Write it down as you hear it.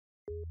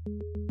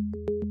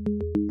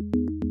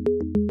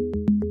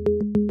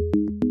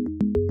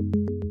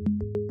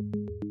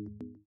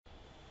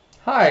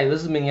Hi,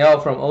 this is Miguel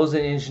from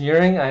Ozin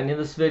Engineering, and in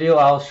this video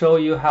I'll show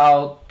you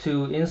how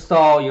to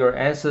install your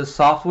Ansys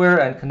software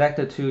and connect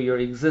it to your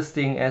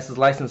existing Ansys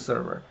license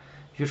server.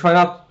 If you're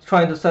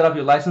trying to set up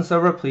your license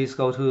server, please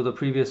go to the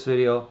previous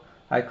video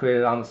I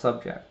created on the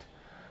subject.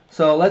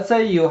 So let's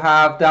say you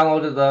have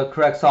downloaded the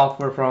correct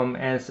software from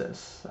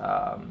Ansys.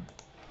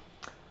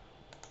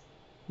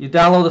 You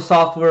download the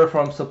software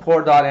from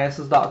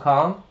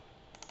support.ansys.com.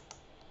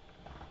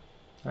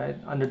 Right.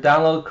 Under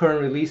download current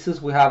releases,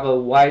 we have a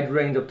wide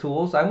range of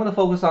tools. I'm going to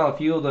focus on a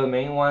few of the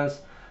main ones,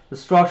 the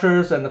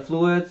structures and the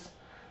fluids,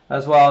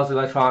 as well as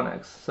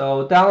electronics.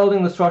 So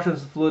downloading the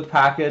structures and fluid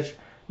package,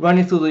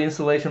 running through the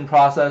installation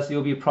process,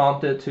 you'll be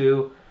prompted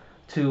to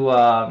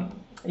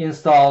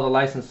install the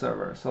license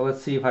server. So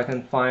let's see if I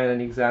can find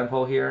an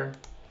example here.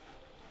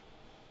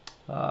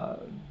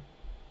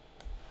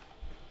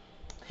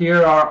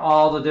 Here are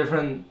all the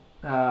different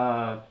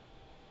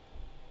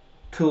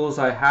tools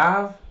I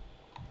have.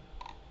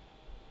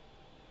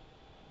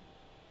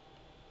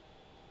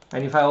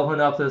 And if I open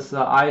up this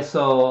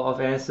ISO of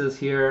Ansys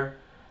here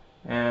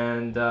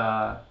and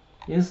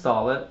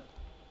install it,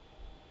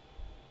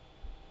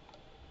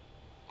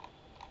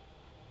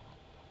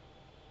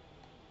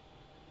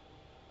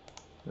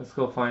 let's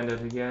go find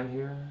it again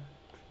here.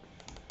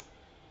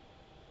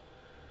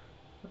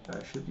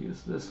 I should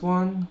use this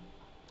one.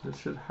 This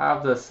should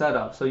have the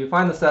setup. So you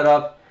find the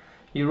setup,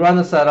 you run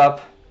the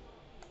setup,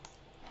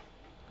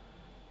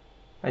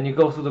 and you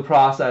go through the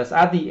process.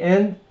 At the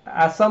end,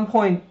 at some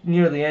point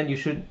near the end,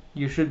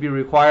 you should be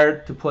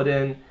required to put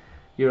in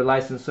your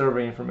license server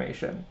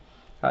information.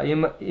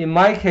 In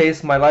my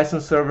case, my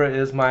license server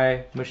is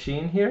my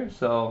machine here,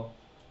 so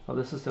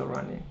this is still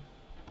running.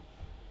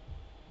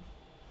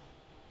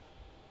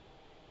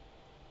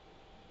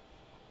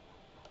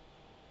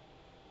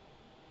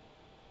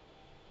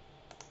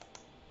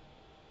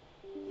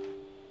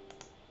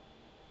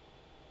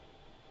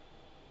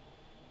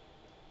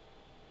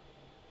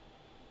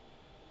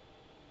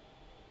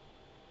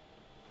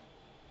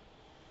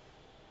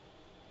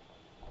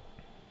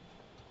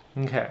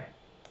 Okay,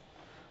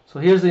 so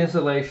here's the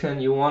installation.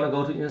 You want to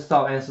go to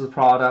install Ansys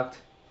product.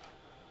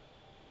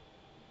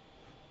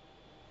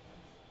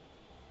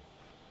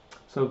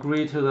 So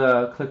agree to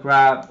the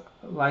ClickWrap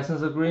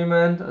license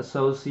agreement,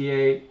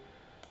 associate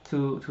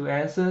to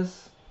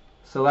Ansys,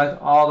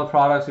 select all the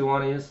products you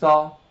want to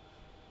install,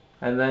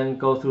 and then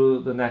go through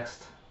the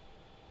next.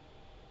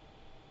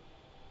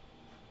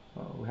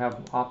 We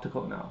have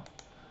optical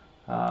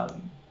now.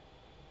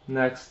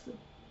 Next,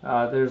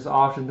 there's the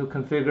option to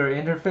configure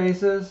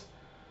interfaces.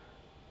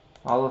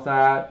 All of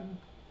that,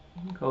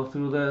 go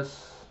through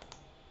this,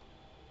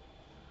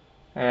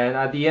 and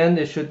at the end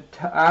it should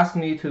ask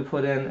me to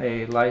put in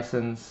a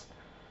license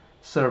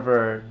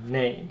server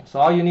name. So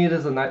all you need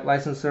is a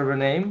license server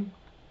name.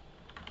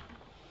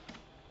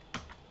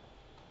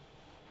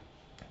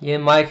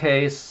 In my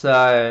case,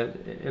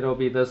 it'll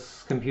be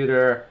this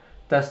computer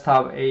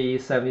desktop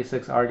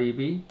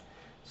AE76RDB.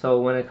 So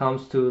when it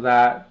comes to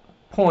that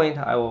point,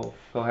 I will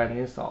go ahead and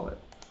install it.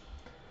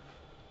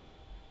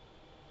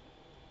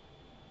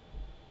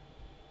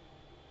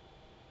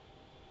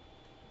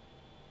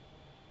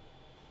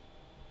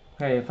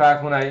 Okay, in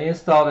fact, when I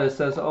installed it, it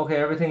says, okay,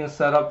 everything is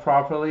set up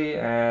properly,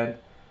 and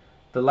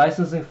the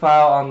licensing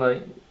file on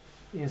the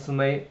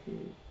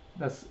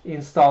that's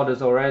installed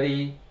is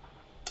already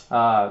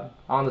on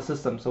the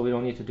system, so we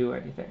don't need to do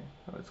anything.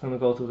 So it's going to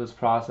go through this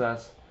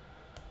process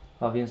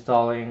of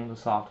installing the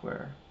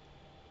software.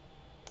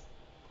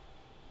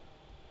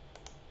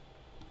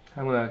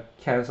 I'm going to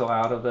cancel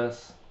out of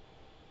this.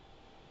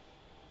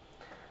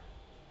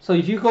 So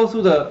if you go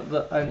through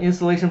an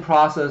installation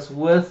process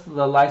with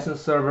the license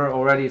server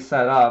already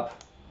set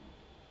up,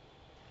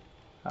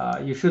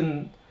 you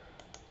shouldn't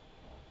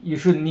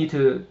need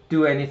to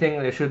do anything.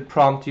 It should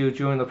prompt you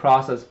during the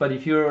process. But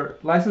if your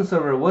license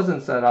server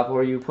wasn't set up,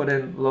 or you put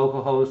in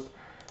localhost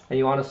and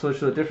you want to switch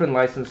to a different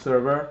license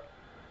server,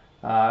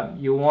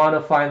 you want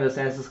to find this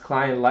Ansys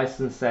Client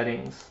License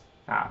Settings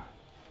app.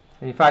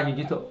 And in fact, you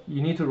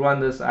need to run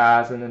this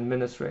as an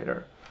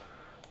administrator.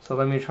 So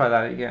let me try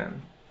that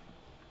again.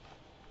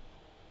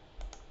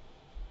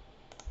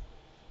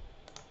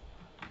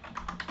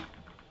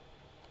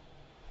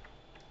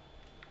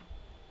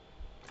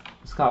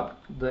 It's got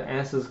the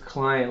Ansys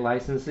Client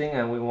Licensing,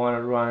 and we want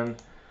to run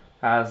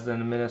as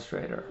an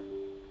administrator.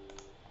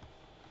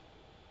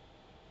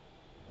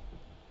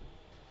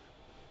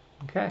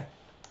 Okay.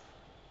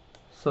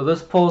 So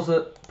this pulls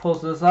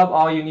this up.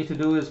 All you need to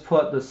do is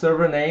put the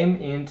server name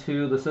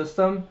into the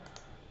system,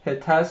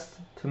 hit test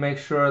to make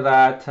sure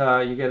that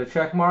you get a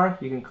check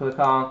mark. You can click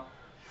on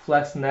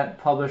FlexNet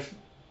Publish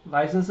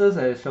Licenses,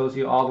 and it shows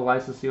you all the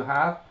licenses you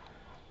have.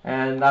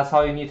 And that's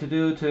all you need to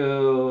do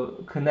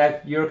to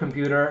connect your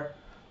computer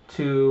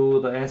to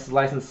the Ansys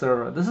license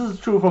server. This is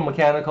true for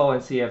mechanical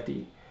and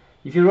CFD.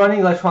 If you're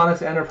running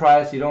Electronics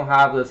Enterprise, you don't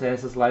have this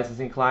Ansys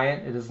licensing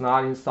client. It is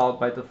not installed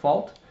by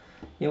default,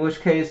 in which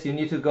case you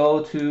need to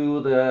go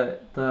to the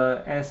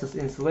Ansys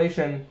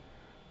installation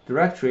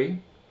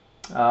directory,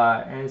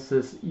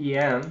 Ansys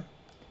EM,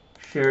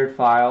 shared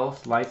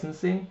files,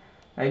 licensing,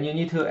 and you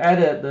need to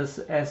edit this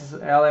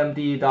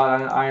lmd.ini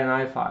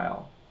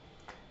file.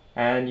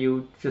 And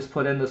you just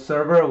put in the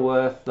server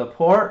with the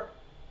port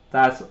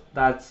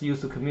that's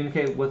used to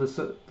communicate with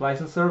the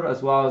license server,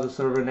 as well as the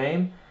server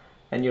name,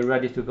 and you're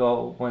ready to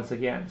go once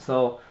again.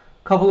 So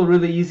a couple of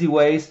really easy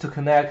ways to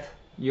connect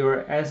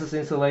your Ansys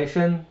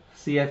installation,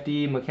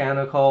 CFD,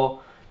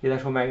 mechanical,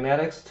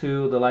 electromagnetics,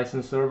 to the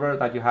license server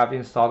that you have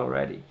installed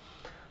already.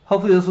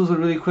 Hopefully this was a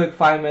really quick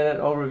 5-minute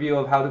overview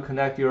of how to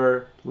connect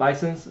your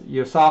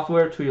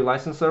software to your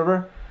license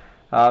server.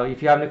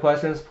 If you have any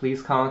questions,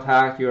 please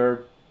contact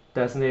your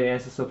designated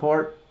Ansys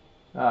support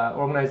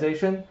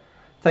organization.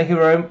 Thank you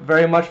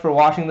very much for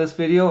watching this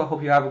video. I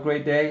hope you have a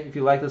great day. If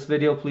you like this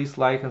video, please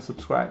like and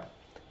subscribe.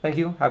 Thank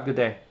you. Have a good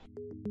day.